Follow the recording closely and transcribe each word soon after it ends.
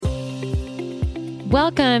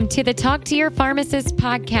Welcome to the Talk to Your Pharmacist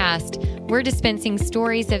podcast. We're dispensing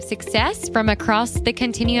stories of success from across the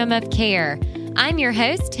continuum of care. I'm your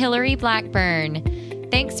host, Hillary Blackburn.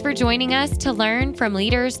 Thanks for joining us to learn from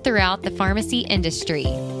leaders throughout the pharmacy industry.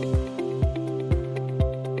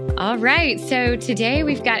 All right, so today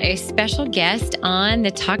we've got a special guest on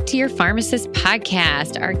the Talk to Your Pharmacist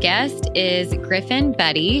podcast. Our guest is Griffin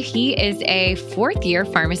Budde. He is a fourth-year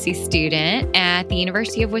pharmacy student at the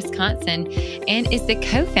University of Wisconsin and is the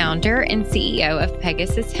co-founder and CEO of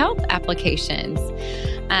Pegasus Health Applications.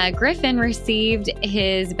 Griffin received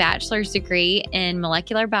his bachelor's degree in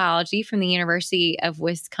molecular biology from the University of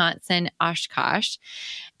Wisconsin-Oshkosh.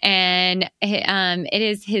 And it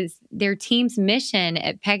is their team's mission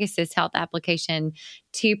at Pegasus Health Application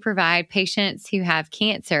to provide patients who have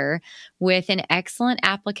cancer with an excellent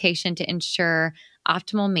application to ensure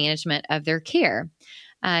optimal management of their care.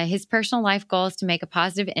 His personal life goal is to make a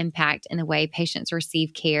positive impact in the way patients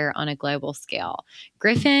receive care on a global scale.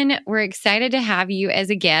 Griffin, we're excited to have you as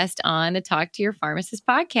a guest on the Talk to Your Pharmacist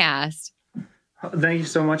podcast. Thank you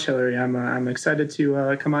so much, Hillary. I'm excited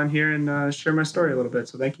to come on here and share my story a little bit.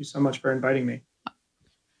 So thank you so much for inviting me.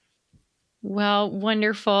 Well,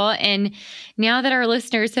 wonderful. And now that our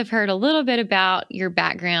listeners have heard a little bit about your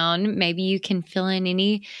background, maybe you can fill in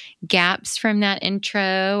any gaps from that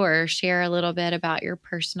intro or share a little bit about your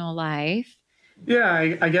personal life.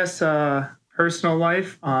 Yeah, I guess personal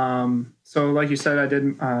life. So like you said, I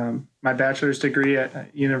did my bachelor's degree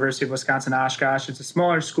at University of Wisconsin-Oshkosh. It's a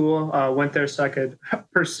smaller school. Went there so I could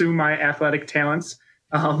pursue my athletic talents.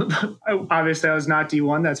 Obviously, I was not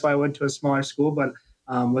D1. That's why I went to a smaller school, but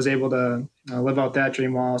was able to live out that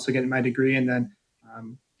dream while also getting my degree. And then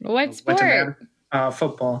what sport?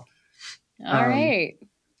 Football. All right.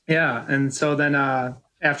 Yeah. And so then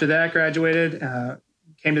after that, graduated,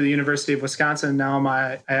 came to the University of Wisconsin. Now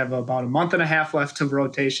I have about a month and a half left of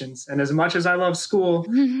rotations. And as much as I love school,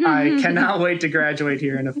 I cannot wait to graduate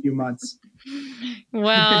here in a few months.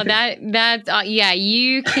 Well, that's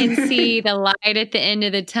you can see the light at the end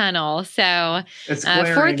of the tunnel. So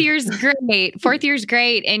fourth year's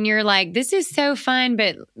great. And you're like, this is so fun,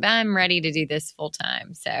 but I'm ready to do this full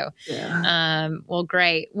time. So, yeah. Well,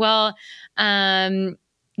 great. Well,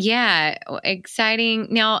 yeah, exciting.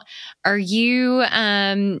 Now, are you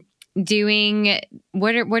doing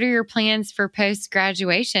what are your plans for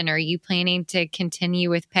post-graduation? Are you planning to continue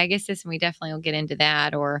with Pegasus? And we definitely will get into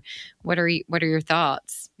that. Or what are your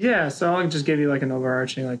thoughts? Yeah, so I'll just give you like an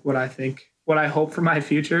overarching, like what I hope for my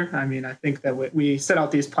future. I mean, I think that we set out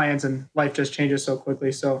these plans and life just changes so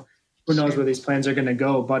quickly. So who knows where these plans are going to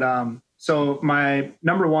go. But so my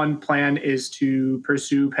number one plan is to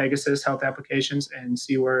pursue Pegasus Health Applications and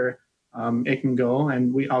see where it can go.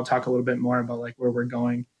 And I'll talk a little bit more about like where we're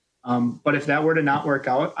going. But if that were to not work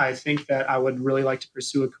out, I think that I would really like to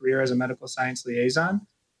pursue a career as a medical science liaison.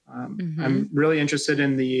 I'm really interested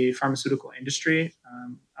in the pharmaceutical industry.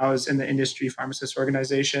 I was in the industry pharmacist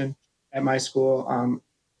organization at my school.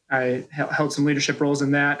 I held some leadership roles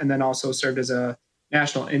in that and then also served as a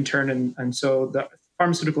national intern. And so the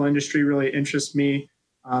pharmaceutical industry really interests me.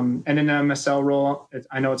 And in an MSL role,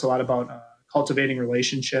 I know it's a lot about cultivating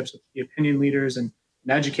relationships with the opinion leaders and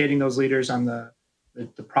educating those leaders on the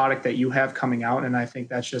product that you have coming out. And I think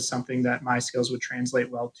that's just something that my skills would translate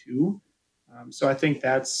well to. So I think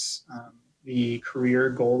that's the career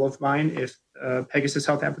goal of mine if Pegasus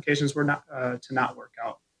Health Applications were not to not work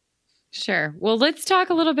out. Sure. Well, let's talk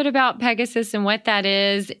a little bit about Pegasus and what that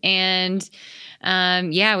is. And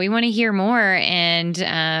we want to hear more.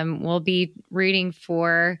 And we'll be rooting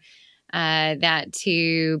for that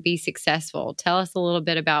to be successful. Tell us a little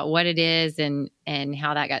bit about what it is and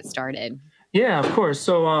how that got started. Yeah, of course.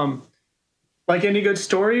 So like any good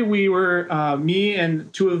story, we were, me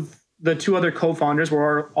and two other co-founders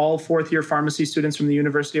were all fourth-year pharmacy students from the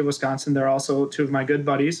University of Wisconsin. They're also two of my good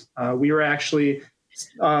buddies. We were actually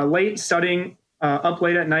up late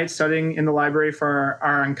at night studying in the library for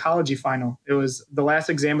our oncology final. It was the last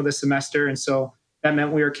exam of the semester. And so that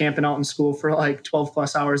meant we were camping out in school for like 12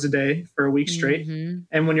 plus hours a day for a week straight. Mm-hmm.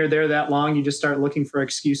 And when you're there that long, you just start looking for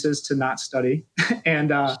excuses to not study. And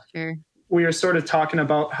sure. We were sort of talking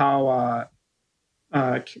about how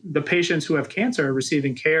the patients who have cancer are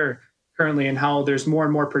receiving care currently and how there's more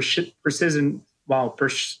and more precision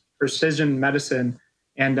medicine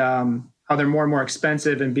and how they're more and more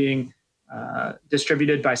expensive and being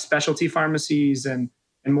distributed by specialty pharmacies and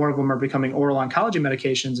more of them are becoming oral oncology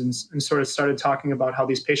medications and sort of started talking about how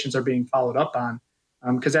these patients are being followed up on.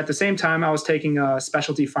 Because at the same time, I was taking a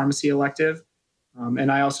specialty pharmacy elective and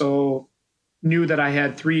I also knew that I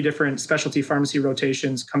had 3 different specialty pharmacy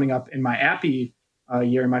rotations coming up in my APPE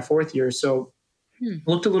year, in my 4th year. So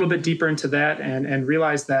looked a little bit deeper into that and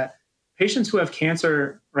realized that patients who have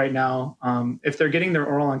cancer right now, if they're getting their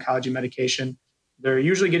oral oncology medication, they're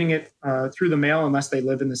usually getting it through the mail unless they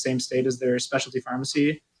live in the same state as their specialty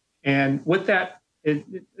pharmacy. And with that,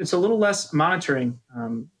 it's a little less monitoring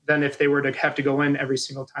than if they were to have to go in every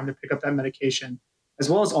single time to pick up that medication, as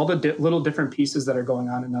well as all the little different pieces that are going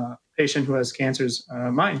on in a patient who has cancer's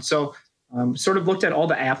mind. So sort of looked at all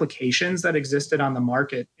the applications that existed on the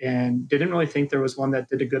market and didn't really think there was one that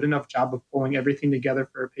did a good enough job of pulling everything together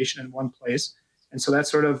for a patient in one place. And so that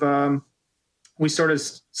sort of, we sort of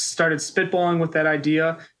started spitballing with that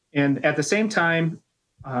idea. And at the same time,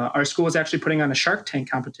 our school was actually putting on a Shark Tank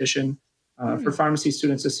competition for pharmacy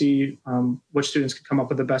students to see which students could come up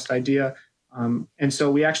with the best idea. And so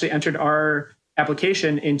we actually entered our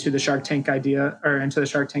application into the Shark Tank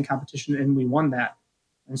competition, and we won that.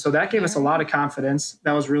 And so that gave us a lot of confidence.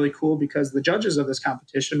 That was really cool because the judges of this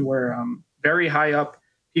competition were very high up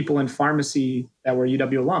people in pharmacy that were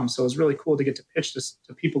UW alums. So it was really cool to get to pitch this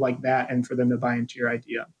to people like that and for them to buy into your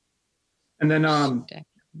idea. And then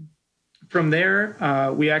from there,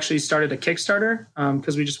 we actually started a Kickstarter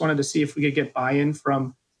because we just wanted to see if we could get buy-in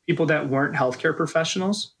from people that weren't healthcare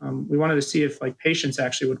professionals. We wanted to see if like patients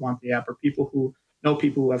actually would want the app, or people who know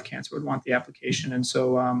people who have cancer would want the application. And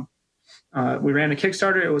so we ran a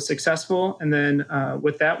Kickstarter. It was successful. And then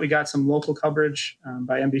with that, we got some local coverage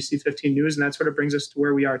by NBC 15 News. And that sort of brings us to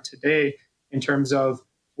where we are today in terms of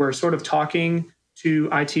we're sort of talking to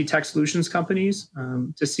IT tech solutions companies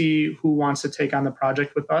to see who wants to take on the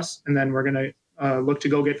project with us. And then we're going to look to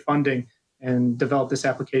go get funding and develop this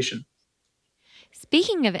application.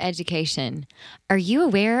 Speaking of education, are you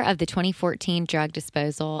aware of the 2014 drug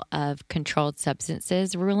disposal of controlled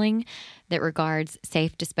substances ruling that regards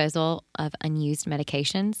safe disposal of unused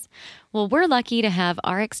medications? Well, we're lucky to have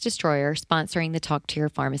RX Destroyer sponsoring the Talk to Your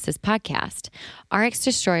Pharmacist podcast. RX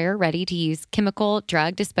Destroyer ready-to-use chemical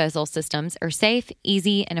drug disposal systems are safe,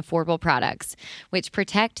 easy, and affordable products, which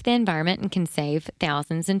protect the environment and can save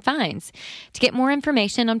thousands in fines. To get more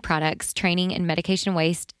information on products, training, and medication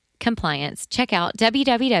waste compliance, check out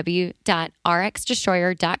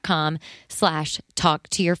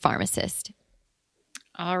www.rxdestroyer.com/talktoyourpharmacist.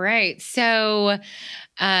 All right. So,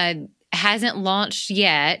 hasn't launched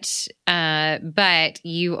yet, but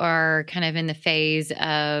you are kind of in the phase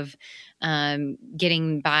of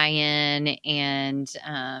getting buy-in and,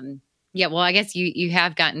 well, I guess you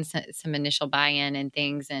have gotten some initial buy-in and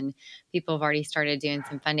things, and people have already started doing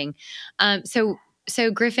some funding.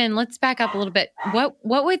 So Griffin, let's back up a little bit. What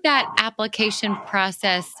would that application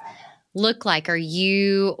process look like? Are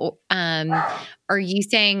you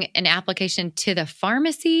saying an application to the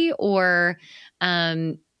pharmacy, or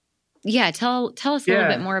tell us a little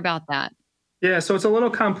bit more about that. Yeah, so it's a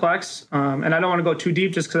little complex, and I don't want to go too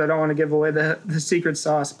deep just because I don't want to give away the secret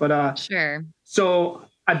sauce. But sure. So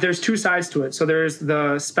there's two sides to it. So there's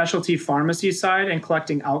the specialty pharmacy side and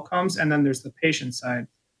collecting outcomes, and then there's the patient side.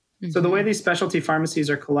 So the way these specialty pharmacies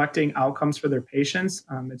are collecting outcomes for their patients,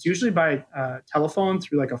 it's usually by telephone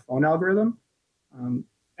through like a phone algorithm.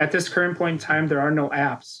 At this current point in time, there are no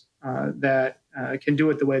apps that can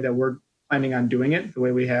do it the way that we're planning on doing it, the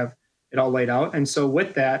way we have it all laid out. And so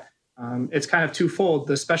with that, it's kind of twofold.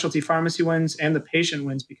 The specialty pharmacy wins and the patient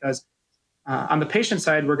wins because on the patient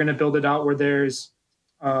side, we're going to build it out where there's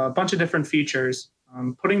a bunch of different features,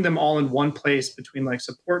 putting them all in one place between like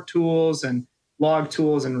support tools and log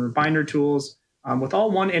tools and reminder tools with all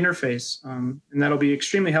one interface. And that'll be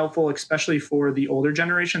extremely helpful, especially for the older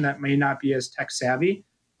generation that may not be as tech savvy.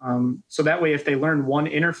 So that way, if they learn one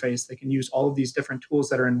interface, they can use all of these different tools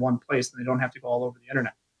that are in one place and they don't have to go all over the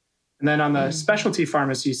internet. And then on the specialty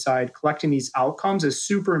pharmacy side, collecting these outcomes is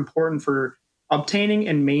super important for obtaining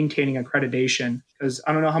and maintaining accreditation. Because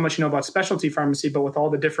I don't know how much you know about specialty pharmacy, but with all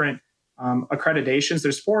the different accreditations,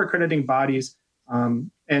 there's 4 accrediting bodies.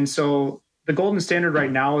 And so the golden standard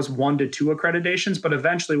right now is 1 to 2 accreditations, but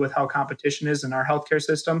eventually with how competition is in our healthcare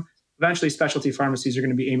system, eventually specialty pharmacies are going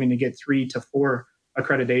to be aiming to get 3 to 4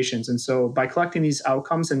 accreditations. And so by collecting these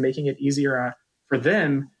outcomes and making it easier for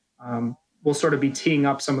them, we'll sort of be teeing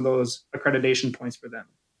up some of those accreditation points for them.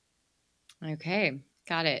 Okay,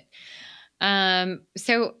 got it.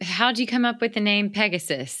 So how'd you come up with the name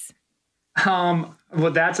Pegasus? Well,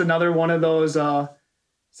 that's another one of those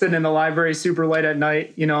sitting in the library super late at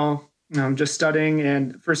night, just studying.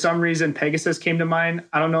 And for some reason, Pegasus came to mind.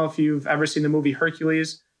 I don't know if you've ever seen the movie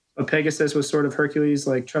Hercules, but Pegasus was sort of Hercules'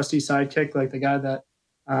 like trusty sidekick, like the guy that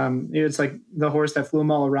it's like the horse that flew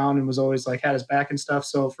him all around and was always like had his back and stuff.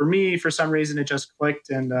 So for me, for some reason, it just clicked,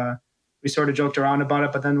 and we sort of joked around about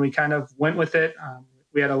it. But then we kind of went with it.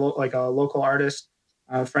 We had a local artist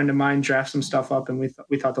A friend of mine drafted some stuff up, and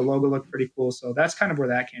we thought the logo looked pretty cool. So that's kind of where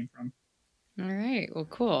that came from. All right. Well,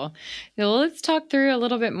 cool. Well, let's talk through a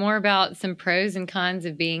little bit more about some pros and cons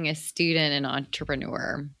of being a student and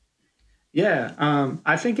entrepreneur. Yeah,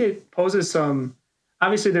 I think it poses some.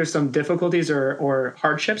 Obviously, there's some difficulties or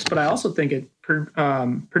hardships, but I also think it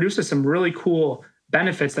produces some really cool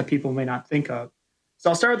benefits that people may not think of. So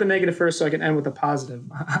I'll start with the negative first, so I can end with the positive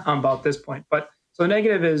about this point. But so the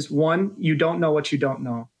negative is, one, you don't know what you don't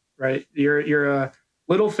know, right? You're a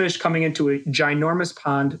little fish coming into a ginormous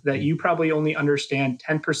pond that you probably only understand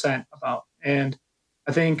 10% about. And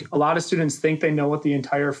I think a lot of students think they know what the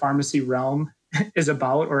entire pharmacy realm is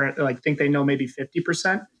about, or like think they know maybe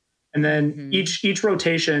 50%. And then each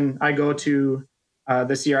rotation I go to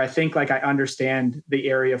this year, I think like I understand the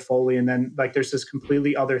area fully. And then like there's this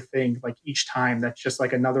completely other thing like each time that's just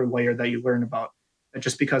like another layer that you learn about. That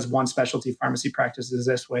just because one specialty pharmacy practices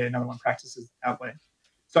this way, another one practices that way.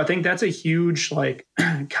 So I think that's a huge like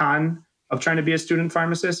con of trying to be a student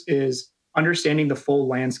pharmacist, is understanding the full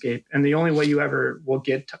landscape. And the only way you ever will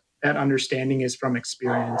get to that understanding is from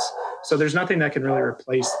experience. So there's nothing that can really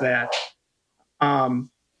replace that.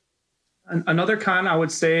 Another con I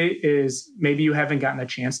would say is maybe you haven't gotten a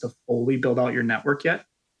chance to fully build out your network yet.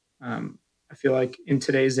 I feel like in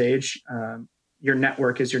today's age, your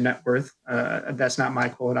network is your net worth. That's not my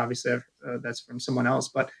quote, obviously. That's from someone else,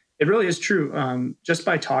 but it really is true. Just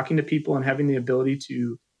by talking to people and having the ability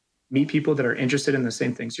to meet people that are interested in the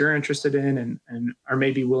same things you're interested in, and are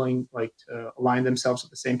maybe willing like to align themselves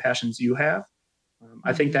with the same passions you have.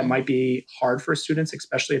 I think that might be hard for students,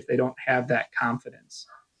 especially if they don't have that confidence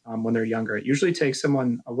when they're younger. It usually takes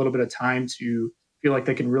someone a little bit of time to feel like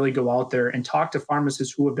they can really go out there and talk to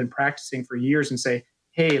pharmacists who have been practicing for years and say,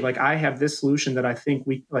 hey, like I have this solution that I think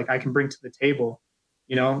I can bring to the table.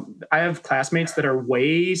 You know, I have classmates that are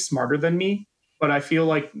way smarter than me, but I feel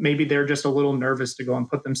like maybe they're just a little nervous to go and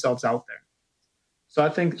put themselves out there. So I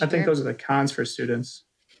think those are the cons for students.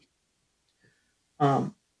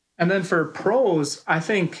 And then for pros, I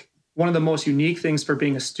think one of the most unique things for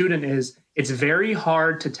being a student is it's very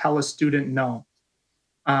hard to tell a student no,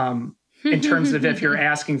 in terms of if you're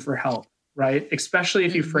asking for help, right? Especially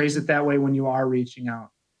if you phrase it that way when you are reaching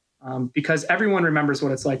out, because everyone remembers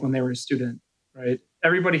what it's like when they were a student, right?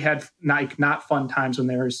 Everybody had not fun times when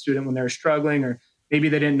they were a student, when they were struggling, or maybe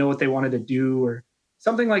they didn't know what they wanted to do or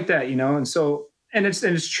something like that, you know? And so, and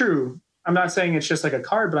it's true. I'm not saying it's just like a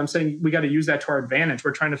card, but I'm saying we got to use that to our advantage.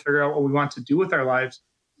 We're trying to figure out what we want to do with our lives.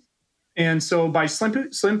 And so by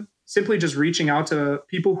simply just reaching out to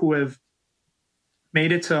people who have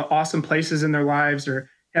made it to awesome places in their lives, or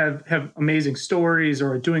have amazing stories,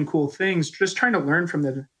 or are doing cool things, just trying to learn from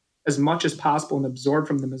them as much as possible and absorb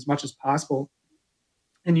from them as much as possible.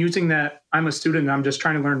 And using that, I'm a student and I'm just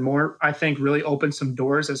trying to learn more, I think really opens some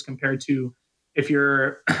doors as compared to if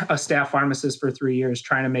you're a staff pharmacist for 3 years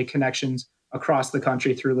trying to make connections across the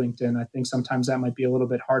country through LinkedIn. I think sometimes that might be a little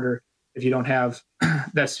bit harder if you don't have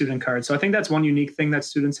that student card. So I think that's one unique thing that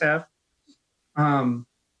students have.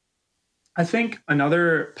 I think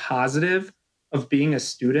another positive of being a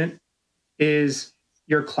student is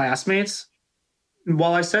your classmates.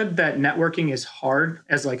 While I said that networking is hard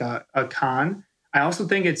as like a con, I also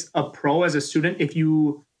think it's a pro as a student if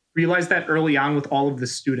you realize that early on with all of the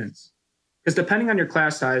students. Because depending on your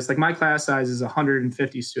class size, like my class size is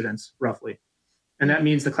 150 students roughly. And that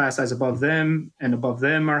means the class size above them and above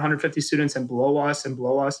them are 150 students, and below us and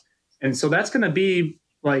below us. And so that's going to be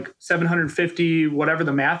like 750, whatever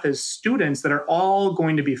the math is, students that are all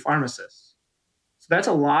going to be pharmacists. So that's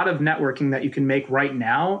a lot of networking that you can make right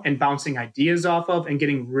now, and bouncing ideas off of, and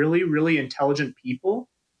getting really, really intelligent people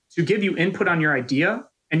to give you input on your idea,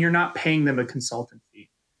 and you're not paying them a consultant fee.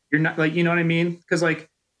 You're not like, you know what I mean? Because like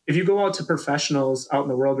if you go out to professionals out in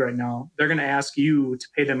the world right now, they're going to ask you to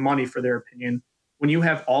pay them money for their opinion. When you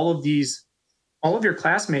have all of your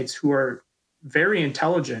classmates who are very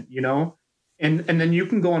intelligent, you know, and then you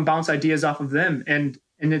can go and bounce ideas off of them. And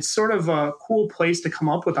it's sort of a cool place to come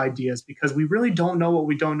up with ideas, because we really don't know what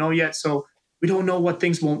we don't know yet. So we don't know what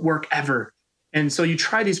things won't work ever. And so you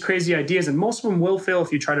try these crazy ideas, and most of them will fail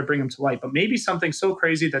if you try to bring them to light. But maybe something so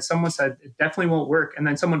crazy that someone said it definitely won't work, and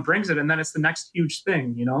then someone brings it, and then it's the next huge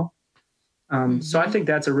thing, you know? So I think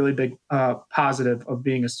that's a really big positive of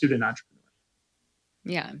being a student entrepreneur.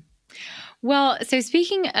 Yeah. Well, so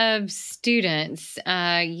speaking of students,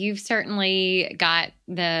 you've certainly got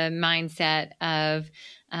the mindset of,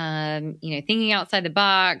 thinking outside the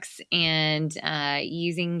box and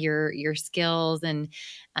using your skills and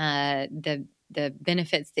the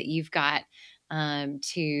benefits that you've got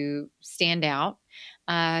to stand out.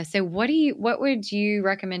 So what would you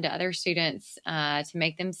recommend to other students to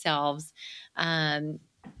make themselves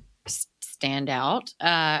stand out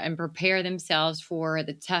and prepare themselves for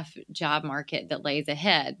the tough job market that lays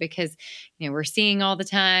ahead? Because we're seeing all the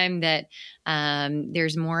time that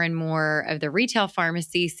there's more and more of the retail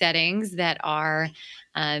pharmacy settings that are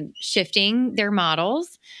shifting their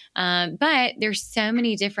models, but there's so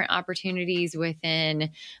many different opportunities within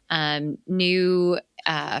new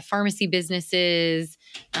pharmacy businesses,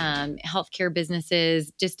 healthcare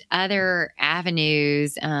businesses, just other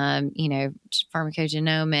avenues,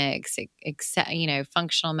 pharmacogenomics,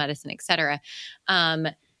 functional medicine, et cetera.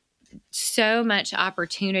 So much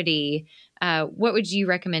opportunity. What would you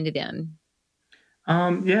recommend to them?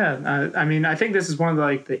 I think this is one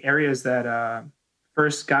of the areas that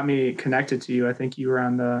first got me connected to you. I think you were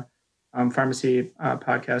on the pharmacy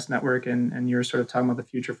podcast network, and you were sort of talking about the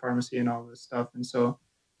future pharmacy and all this stuff. And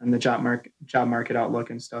the job market outlook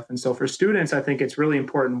and stuff. And so for students, I think it's really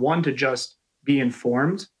important, one, to just be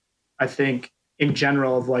informed. I think in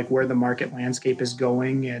general of where the market landscape is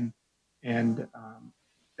going and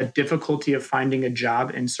the difficulty of finding a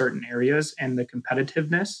job in certain areas and the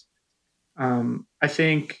competitiveness. I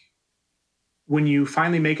think when you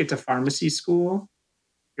finally make it to pharmacy school,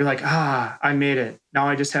 you're like, I made it. Now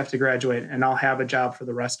I just have to graduate and I'll have a job for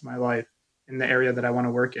the rest of my life in the area that I want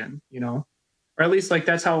to work in, or at least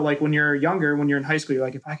that's how, when you're younger, when you're in high school, you're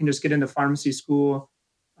like, if I can just get into pharmacy school,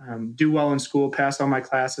 do well in school, pass all my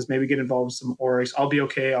classes, maybe get involved with some orgs, I'll be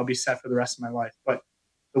okay. I'll be set for the rest of my life. But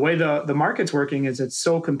the way the market's working is it's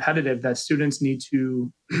so competitive that students need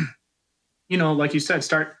to, like you said,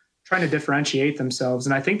 start trying to differentiate themselves.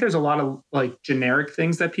 And I think there's a lot of generic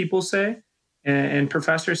things that people say and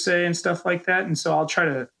professors say and stuff like that. And so I'll try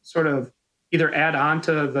to sort of either add on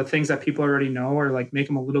to the things that people already know or make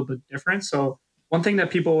them a little bit different. So one thing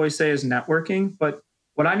that people always say is networking. But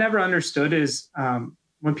what I never understood is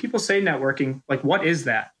when people say networking, what is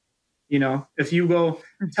that? If you go,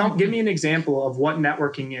 give me an example of what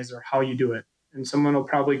networking is or how you do it. And someone will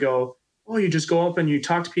probably go, oh, you just go up and you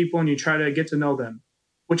talk to people and you try to get to know them,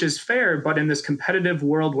 which is fair. But in this competitive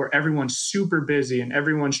world where everyone's super busy and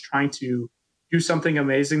everyone's trying to do something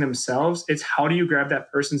amazing themselves, it's how do you grab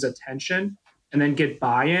that person's attention and then get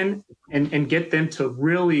buy-in and get them to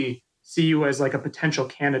really see you as a potential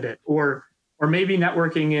candidate. Or maybe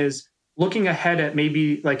networking is looking ahead at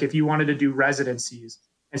maybe if you wanted to do residencies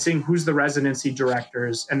and seeing who's the residency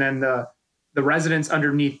directors and then the residents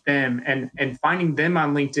underneath them and finding them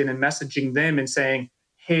on LinkedIn and messaging them and saying,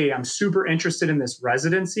 hey, I'm super interested in this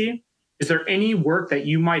residency. Is there any work that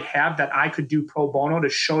you might have that I could do pro bono to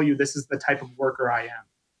show you this is the type of worker I am?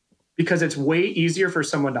 Because it's way easier for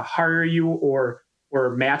someone to hire you or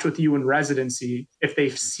match with you in residency if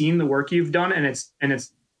they've seen the work you've done and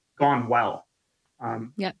it's gone well.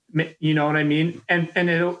 You know what I mean? And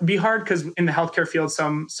it'll be hard because in the healthcare field,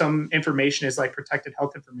 some information is protected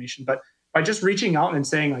health information. But by just reaching out and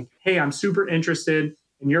saying hey, I'm super interested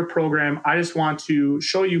in your program. I just want to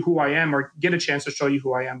show you who I am or get a chance to show you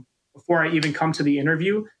who I am before I even come to the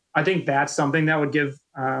interview. I think that's something that would give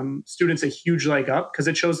students a huge leg up because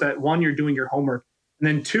it shows that, one, you're doing your homework. And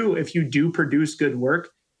then two, if you do produce good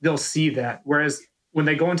work, they'll see that. Whereas when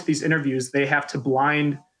they go into these interviews, they have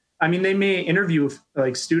to they may interview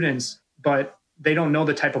students, but they don't know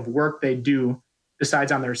the type of work they do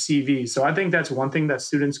besides on their CV. So I think that's one thing that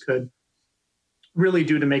students could really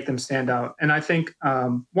do to make them stand out. And I think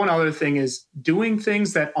one other thing is doing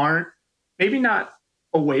things that aren't maybe not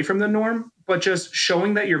away from the norm, but just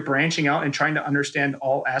showing that you're branching out and trying to understand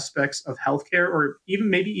all aspects of healthcare or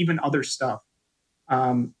even other stuff.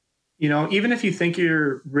 Even if you think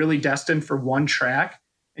you're really destined for one track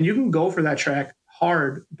and you can go for that track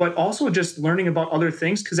hard, but also just learning about other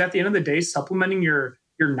things. Because at the end of the day, supplementing your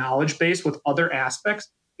knowledge base with other aspects,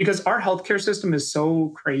 because our healthcare system is so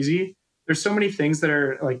crazy. There's so many things that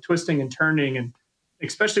are twisting and turning, and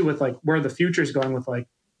especially with where the future is going with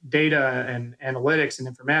data and analytics and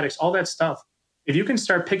informatics, all that stuff. If you can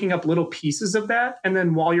start picking up little pieces of that, and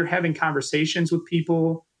then while you're having conversations with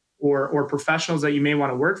people or professionals that you may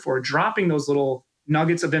want to work for, dropping those little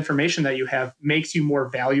nuggets of information that you have makes you more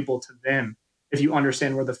valuable to them if you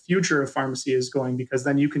understand where the future of pharmacy is going, because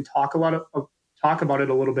then you can talk about it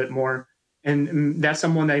a little bit more. And that's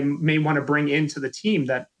someone they may want to bring into the team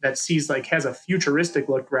that sees has a futuristic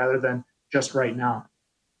look rather than just right now.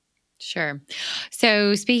 Sure.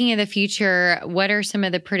 So speaking of the future, what are some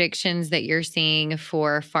of the predictions that you're seeing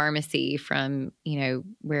for pharmacy from,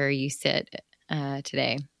 where you sit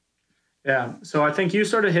today? Yeah. So I think you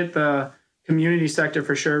sort of hit the community sector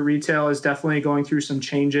for sure. Retail is definitely going through some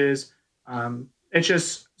changes. it's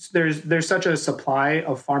just there's such a supply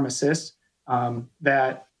of pharmacists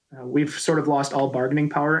that we've sort of lost all bargaining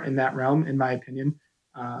power in that realm, in my opinion.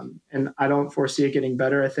 And I don't foresee it getting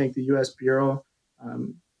better. I think the U.S. Bureau,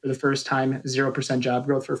 for the first time, 0% job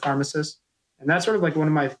growth for pharmacists, and that's sort of like one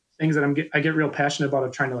of my things that I get real passionate about,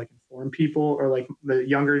 of trying to like inform people, or like the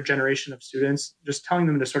younger generation of students, just telling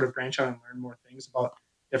them to sort of branch out and learn more things about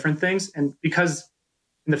different things. And because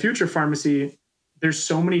in the future pharmacy, there's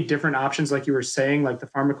so many different options, like you were saying, like the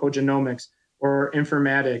pharmacogenomics or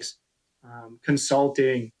informatics,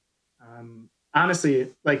 consulting.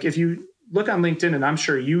 Honestly, like if you look on LinkedIn, and I'm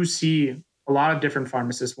sure you see a lot of different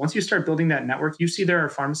pharmacists, once you start building that network, you see there are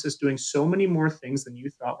pharmacists doing so many more things than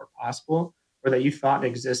you thought were possible or that you thought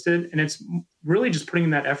existed. And it's really just putting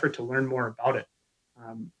in that effort to learn more about it.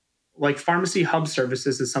 Like pharmacy hub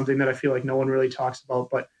services is something that I feel like no one really talks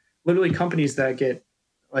about, but literally companies that get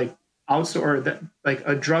like outsource, that like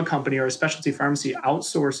a drug company or a specialty pharmacy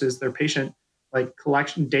outsources their patient like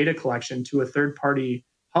data collection to a third party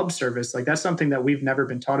hub service. Like that's something that we've never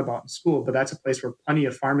been taught about in school, but that's a place where plenty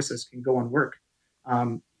of pharmacists can go and work.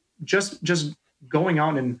 Just going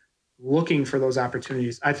out and looking for those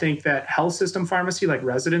opportunities. I think that health system pharmacy, like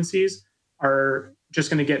residencies, are just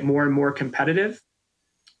going to get more and more competitive.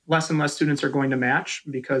 Less and less students are going to match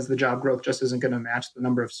because the job growth just isn't going to match the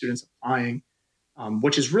number of students applying,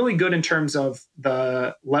 which is really good in terms of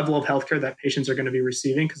the level of healthcare that patients are going to be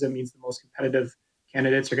receiving, because it means the most competitive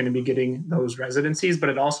candidates are going to be getting those residencies. But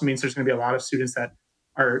it also means there's going to be a lot of students that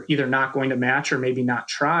are either not going to match or maybe not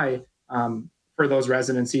try for those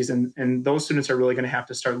residencies. And those students are really going to have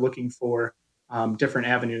to start looking for different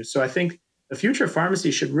avenues. So I think the future of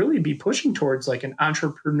pharmacy should really be pushing towards like an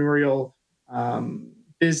entrepreneurial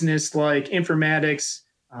business, like informatics,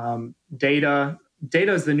 data.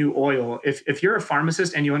 Data is the new oil. If you're a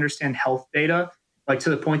pharmacist and you understand health data, like to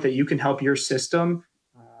the point that you can help your system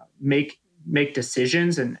make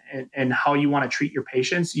decisions and how you want to treat your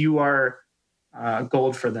patients, you are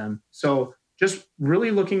gold for them. So just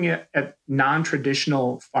really looking at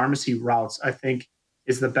non-traditional pharmacy routes, I think,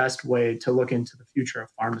 is the best way to look into the future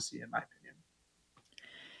of pharmacy, in my opinion.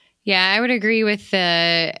 Yeah, I would agree with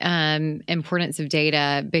the importance of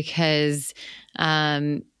data, because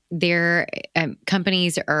their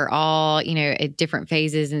companies are all, at different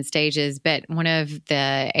phases and stages. But one of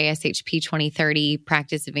the ASHP 2030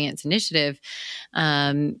 Practice Advance Initiative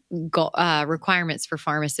requirements for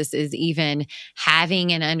pharmacists is even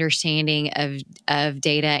having an understanding of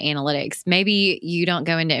data analytics. Maybe you don't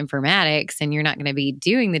go into informatics and you're not going to be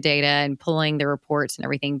doing the data and pulling the reports and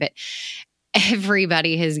everything, but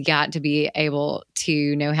everybody has got to be able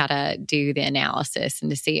to know how to do the analysis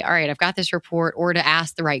and to see, all right, I've got this report, or to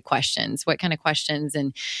ask the right questions. What kind of questions?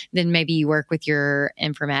 And then maybe you work with your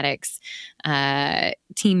informatics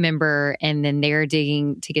team member, and then they're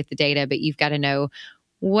digging to get the data, but you've got to know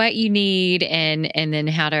what you need and then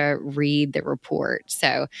how to read the report.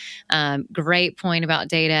 So great point about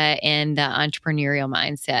data and the entrepreneurial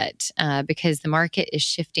mindset, because the market is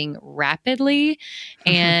shifting rapidly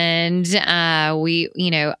and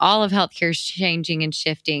all of healthcare is changing and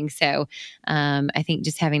shifting. So I think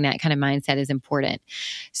just having that kind of mindset is important.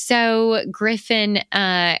 So Griffin,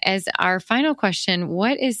 as our final question,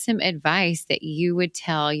 what is some advice that you would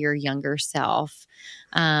tell your younger self,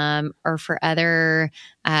 or for other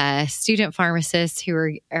student pharmacists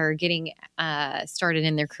who are getting started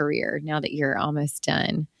in their career now that you're almost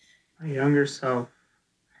done? My younger self.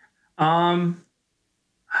 I'm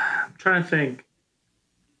trying to think.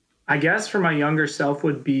 I guess for my younger self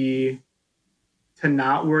would be to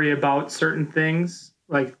not worry about certain things,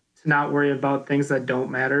 like to not worry about things that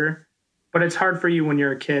don't matter. But it's hard for you when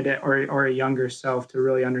you're a kid or a younger self to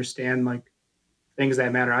really understand like things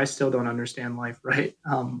that matter. I still don't understand life, right?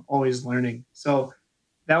 Always learning. So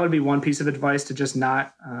that would be one piece of advice, to just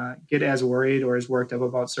not get as worried or as worked up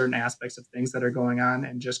about certain aspects of things that are going on,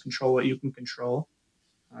 and just control what you can control.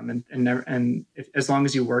 As long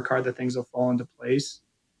as you work hard, the things will fall into place.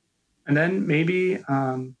 And then maybe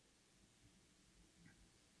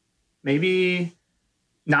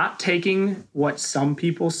not taking what some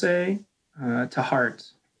people say to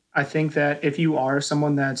heart. I think that if you are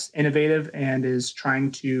someone that's innovative and is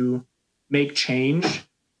trying to make change,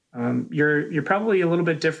 you're probably a little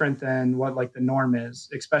bit different than what like the norm is,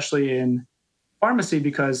 especially in pharmacy,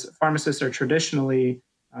 because pharmacists are traditionally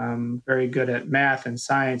very good at math and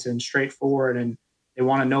science and straightforward, and they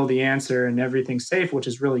want to know the answer and everything's safe, which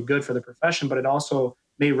is really good for the profession, but it also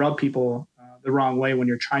may rub people the wrong way when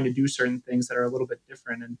you're trying to do certain things that are a little bit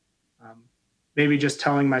different. And maybe just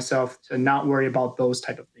telling myself to not worry about those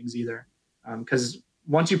type of things either. Because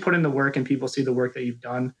once you put in the work and people see the work that you've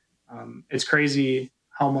done, it's crazy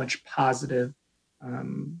how much positive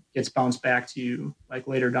gets bounced back to you like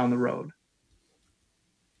later down the road.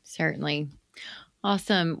 Certainly.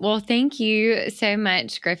 Awesome. Well, thank you so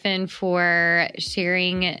much, Griffin, for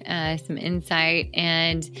sharing some insight,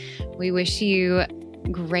 and we wish you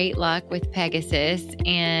great luck with Pegasus.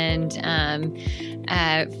 And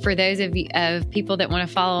for those of people that want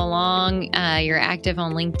to follow along, you're active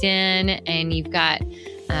on LinkedIn, and you've got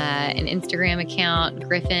an Instagram account,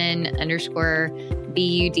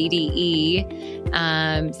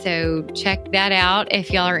 Griffin_BUDDE. So check that out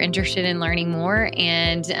if y'all are interested in learning more.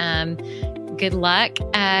 And good luck.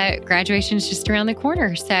 Graduation is just around the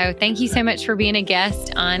corner. So thank you so much for being a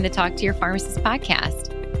guest on the Talk to Your Pharmacist podcast.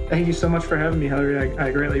 Thank you so much for having me, Hillary.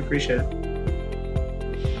 I greatly appreciate it.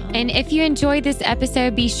 And if you enjoyed this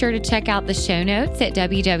episode, be sure to check out the show notes at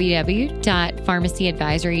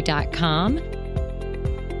www.pharmacyadvisory.com.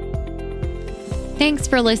 Thanks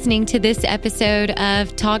for listening to this episode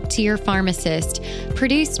of Talk to Your Pharmacist,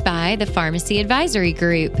 produced by the Pharmacy Advisory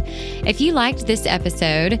Group. If you liked this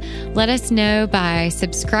episode, let us know by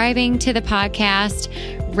subscribing to the podcast,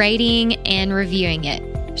 rating, and reviewing it.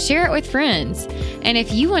 Share it with friends. And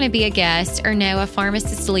if you want to be a guest or know a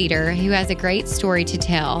pharmacist leader who has a great story to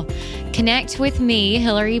tell, connect with me,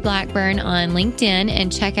 Hillary Blackburn, on LinkedIn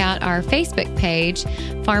and check out our Facebook page,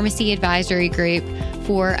 Pharmacy Advisory Group,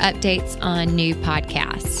 for updates on new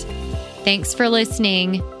podcasts. Thanks for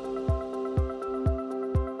listening.